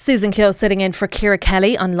Susan Keogh sitting in for Ciara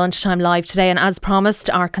Kelly on Lunchtime Live today, and as promised,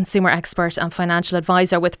 our consumer expert and financial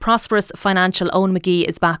advisor with Prosperous Financial, Eoin McGee,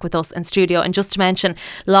 is back with us in studio. And just to mention,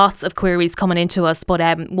 lots of queries coming into us, but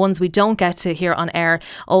ones we don't get to here on air,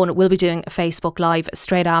 Eoin will be doing a Facebook Live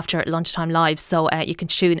straight after Lunchtime Live, so you can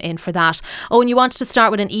tune in for that. Eoin, you wanted to start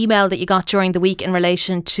with an email that you got during the week in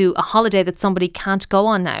relation to a holiday that somebody can't go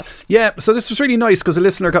on now. Yeah, so this was really nice because a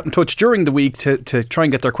listener got in touch during the week to try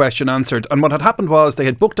and get their question answered, and what had happened was they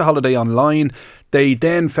had booked a holiday online. They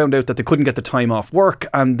then found out that they couldn't get the time off work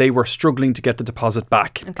and they were struggling to get the deposit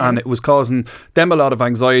back. Okay. And it was causing them a lot of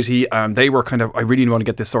anxiety, and they were kind of, I really want to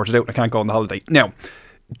get this sorted out and I can't go on the holiday. Now,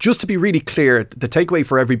 just to be really clear, the takeaway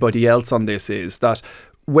for everybody else on this is that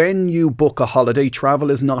when you book a holiday,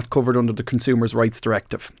 travel is not covered under the Consumers' Rights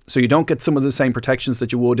Directive. So you don't get some of the same protections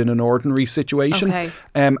that you would in an ordinary situation. Okay.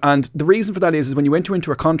 And the reason for that is when you enter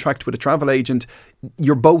into a contract with a travel agent,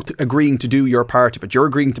 you're both agreeing to do your part of it. You're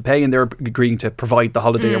agreeing to pay and they're agreeing to provide the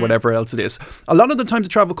holiday or whatever else it is. A lot of the time the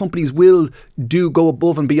travel companies will go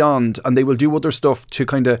above and beyond, and they will do other stuff to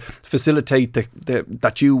kind of facilitate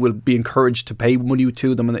that you will be encouraged to pay money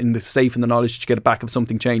to them in the safe and the knowledge that you get it back if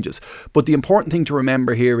something changes. But the important thing to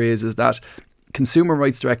remember here is that Consumer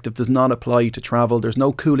Rights Directive does not apply to travel. There's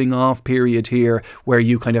no cooling off period here where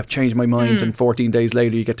you kind of change my mind and 14 days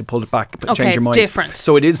later you get to pull it back and change your mind. It's different.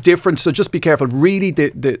 So it is different. So just be careful. Really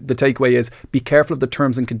the takeaway is be careful of the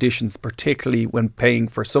terms and conditions, particularly when paying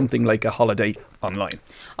for something like a holiday online.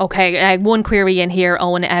 Okay, one query in here,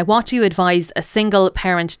 Eoin. What do you advise a single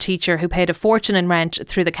parent teacher who paid a fortune in rent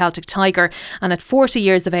through the Celtic Tiger and at 40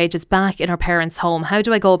 years of age is back in her parents' home? How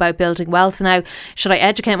do I go about building wealth now? Should I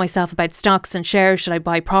educate myself about stocks and shares? Should I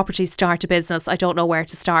buy property, start a business? I don't know where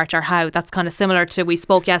to start or how. That's kind of similar to, we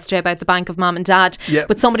spoke yesterday about the bank of mum and dad. Yep.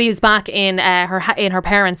 But somebody who's back in her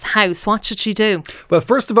parents' house, what should she do? Well,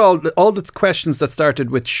 first of all the questions that started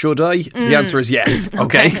with should I, the answer is yes.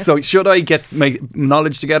 Okay. So should I get my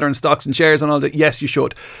knowledge together in stocks and shares and all that? Yes, you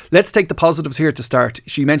should. Let's take the positives here to start.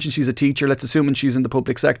 She mentioned she's a teacher. Let's assume when she's in the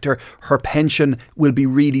public sector, her pension will be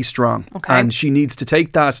really strong. Okay. And she needs to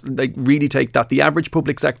take that, really take that. The average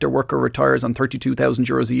public sector worker retires on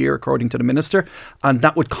 €32,000 a year, according to the minister, and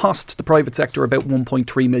that would cost the private sector about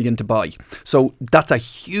 1.3 million to buy. So that's a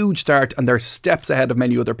huge start, and they're steps ahead of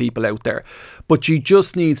many other people out there. But she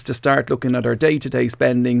just needs to start looking at her day-to-day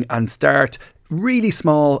spending and start really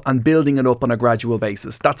small and building it up on a gradual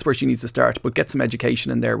basis. That's where she needs to start, but get some education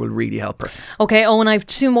in there will really help her. Okay, Eoin, I have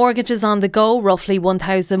 2 mortgages on the go, roughly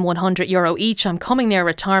 €1,100 each. I'm coming near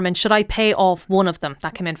retirement. Should I pay off one of them?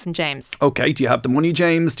 That came in from James. Okay, do you have the money,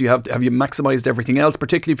 James? Have you maximised everything else,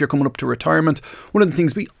 particularly if you're coming up to retirement? One of the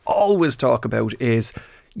things we always talk about is,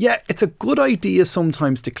 yeah, it's a good idea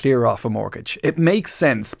sometimes to clear off a mortgage. It makes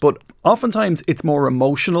sense, but oftentimes it's more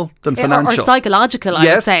emotional than financial or psychological.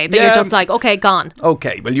 I would say that you're just like, okay, gone.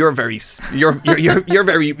 Okay, well you're very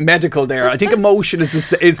very medical there. I think emotion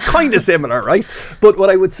is kind of similar, right? But what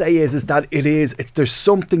I would say is that there's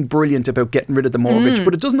something brilliant about getting rid of the mortgage,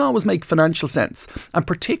 but it doesn't always make financial sense. And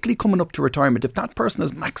particularly coming up to retirement, if that person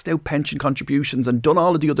has maxed out pension contributions and done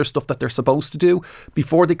all of the other stuff that they're supposed to do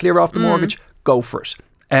before they clear off the mortgage, go for it.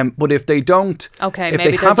 But if they don't, if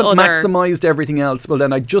they haven't maximised everything else, well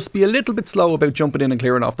then I'd just be a little bit slow about jumping in and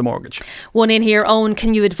clearing off the mortgage. One in here, Eoin,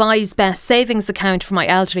 can you advise best savings account for my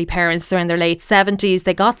elderly parents? They're in their late 70s.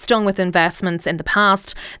 They got stung with investments in the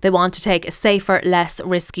past. They want to take a safer, less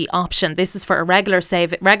risky option. This is for a regular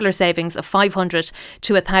savings of 500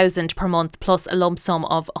 to 1,000 per month plus a lump sum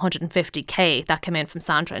of 150k. That came in from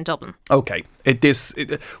Sandra in Dublin. Okay,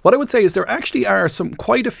 what I would say is there actually are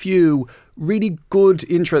quite a few really good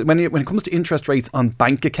interest when it comes to interest rates on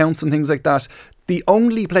bank accounts and things like that. The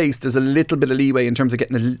only place there's a little bit of leeway in terms of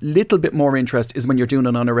getting a little bit more interest is when you're doing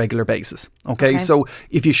it on a regular basis. Okay, so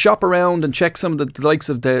if you shop around and check some of the likes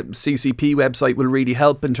of the CCP website will really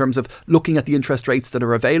help in terms of looking at the interest rates that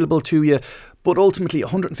are available to you. But ultimately,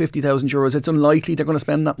 €150,000, it's unlikely they're going to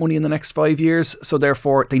spend that money in the next 5 years. So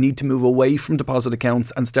therefore, they need to move away from deposit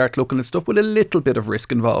accounts and start looking at stuff with a little bit of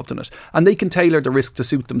risk involved in it. And they can tailor the risk to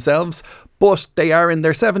suit themselves. But they are in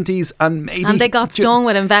their 70s and maybe... And they got stung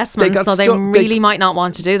with investments, so they really might not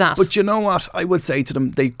want to do that. But you know what? I would say to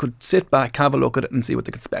them, they could sit back, have a look at it and see what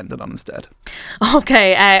they could spend it on instead.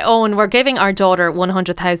 Okay, Eoin, we're giving our daughter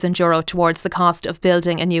 €100,000 towards the cost of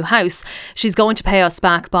building a new house. She's going to pay us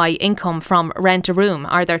back by income from rent a room.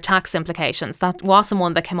 Are there tax implications? That wasn't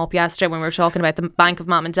one that came up yesterday when we were talking about the bank of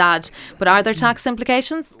mum and dad, but are there tax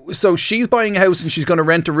implications? So she's buying a house and she's going to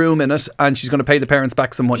rent a room in it and she's going to pay the parents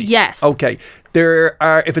back some money? Yes. Okay,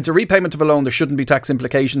 Okay. If it's a repayment of a loan, there shouldn't be tax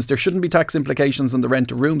implications. There shouldn't be tax implications on the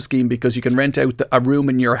rent a room scheme because you can rent out a room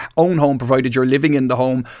in your own home provided you're living in the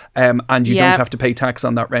home, and you don't have to pay tax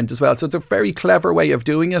on that rent as well. So it's a very clever way of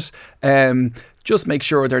doing it. Just make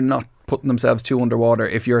sure they're not putting themselves too underwater.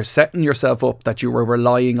 If you're setting yourself up that you were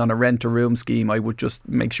relying on a rent-a-room scheme, I would just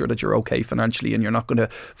make sure that you're okay financially and you're not going to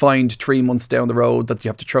find 3 months down the road that you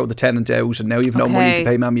have to throw the tenant out and now you've no money to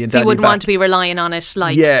pay mammy and daddy you wouldn't back. Want to be relying on it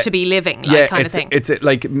to be living, kind of thing. It's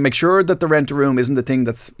like make sure that the rent-a-room isn't the thing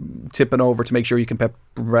that's tipping over to make sure you can put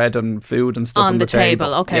bread and food and stuff on the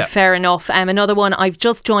table. Okay, fair enough. Another one, I've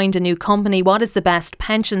just joined a new company. What is the best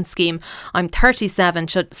pension scheme? I'm 37,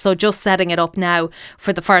 so just setting it up now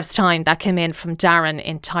for the first time. That came in from Darren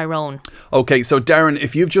in Tyrone. Okay, so Darren,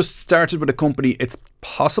 if you've just started with a company, it's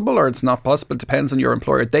possible or it's not possible. It depends on your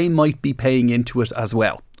employer. They might be paying into it as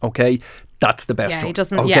well. Okay, that's the best one. It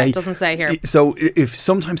doesn't say here. So if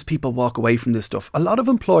sometimes people walk away from this stuff, a lot of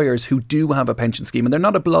employers who do have a pension scheme, and they're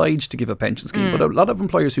not obliged to give a pension scheme, but a lot of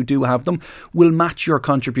employers who do have them will match your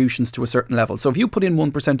contributions to a certain level. So if you put in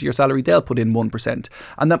 1% of your salary, they'll put in 1%,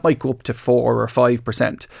 and that might go up to 4 or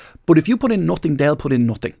 5%. But if you put in nothing, they'll put in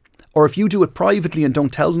nothing. Or if you do it privately and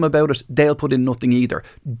don't tell them about it, they'll put in nothing either.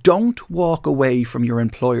 Don't walk away from your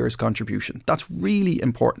employer's contribution. That's really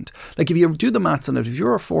important. Like if you do the maths on it, if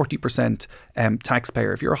you're a 40%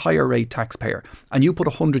 taxpayer, if you're a higher rate taxpayer, and you put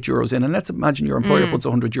 €100 in, and let's imagine your employer puts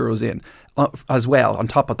 €100 in as well on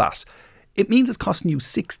top of that, it means it's costing you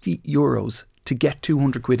 €60 to get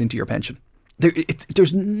 200 quid into your pension.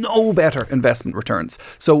 There's no better investment returns.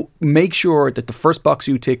 So make sure that the first box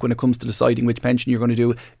you tick when it comes to deciding which pension you're going to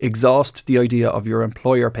do, exhaust the idea of your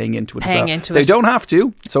employer paying into it as well. They don't have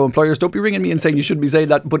to. So employers, don't be ringing me and saying you shouldn't be saying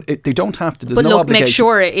that, but they don't have to. There's no obligation. Make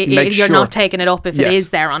sure you're not taking it up if it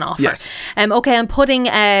is there on offer. Yes. Okay, I'm putting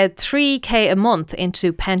 $3,000 a month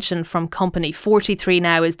into pension from company, 43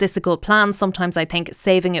 now. Is this a good plan? Sometimes I think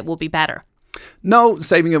saving it will be better. No,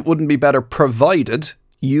 saving it wouldn't be better, provided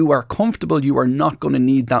you are comfortable you are not going to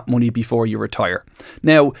need that money before you retire.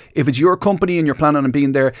 Now, if it's your company and you're planning on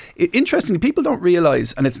being there, interestingly, people don't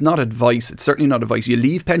realise, and it's not advice, it's certainly not advice, you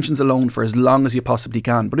leave pensions alone for as long as you possibly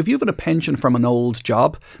can. But if you've got a pension from an old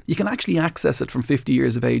job, you can actually access it from 50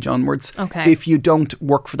 years of age onwards if you don't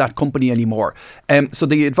work for that company anymore. So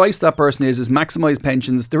the advice to that person is maximise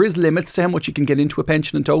pensions. There is limits to how much you can get into a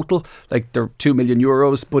pension in total, like they're €2 million,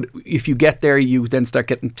 but if you get there, you then start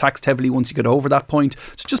getting taxed heavily once you get over that point.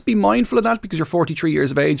 So just be mindful of that because you're 43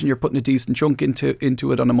 years of age and you're putting a decent chunk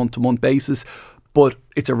into it on a month-to-month basis. But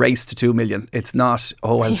it's a race to 2 million. It's not,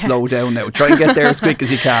 slow down now. Try and get there as quick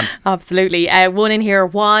as you can. Absolutely. One in here,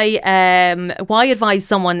 why advise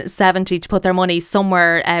someone 70 to put their money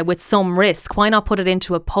somewhere with some risk? Why not put it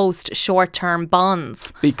into a post short-term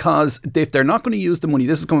bonds? Because if they're not going to use the money,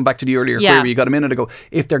 this is coming back to the earlier query you got a minute ago,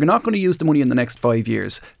 if they're not going to use the money in the next 5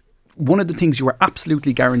 years, one of the things you are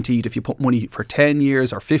absolutely guaranteed if you put money for 10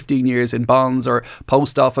 years or 15 years in bonds or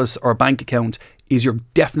post office or bank account is you're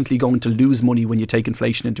definitely going to lose money when you take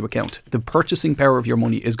inflation into account. The purchasing power of your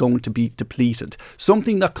money is going to be depleted.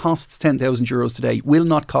 Something that costs €10,000 today will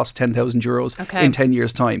not cost €10,000 in 10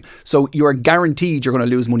 years' time. So you're guaranteed you're going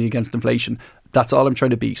to lose money against inflation. That's all I'm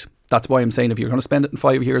trying to beat. That's why I'm saying if you're going to spend it in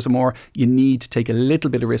 5 years or more, you need to take a little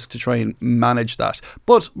bit of risk to try and manage that.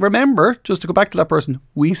 But remember, just to go back to that person,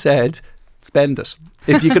 we said spend it.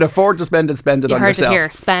 If you can afford to spend it on yourself. You heard it here,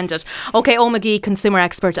 spend it. Okay, Eoin McGee, consumer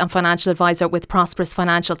expert and financial advisor with Prosperous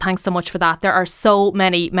Financial. Thanks so much for that. There are so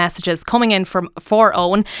many messages coming in for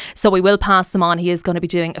Eoin, so we will pass them on. He is going to be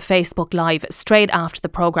doing a Facebook Live straight after the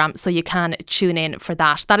programme, so you can tune in for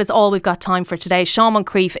that. That is all we've got time for today. Sean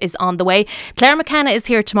Moncrief is on the way. Claire McKenna is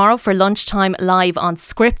here tomorrow for Lunchtime Live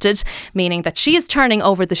Unscripted, meaning that she is turning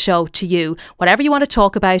over the show to you. Whatever you want to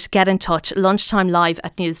talk about, get in touch.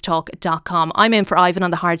 lunchtimelive@newstalk.com. I'm in for Ivan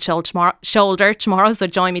on the hard shoulder tomorrow, so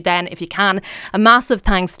join me then if you can. A massive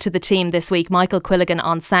thanks to the team this week: Michael Quilligan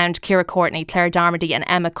on sound, Ciara Courtney, Claire Darmody and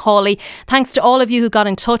Emma Cawley. Thanks to all of you who got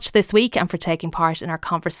in touch this week and for taking part in our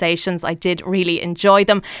conversations. I did really enjoy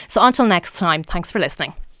them. So until next time, thanks for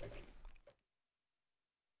listening.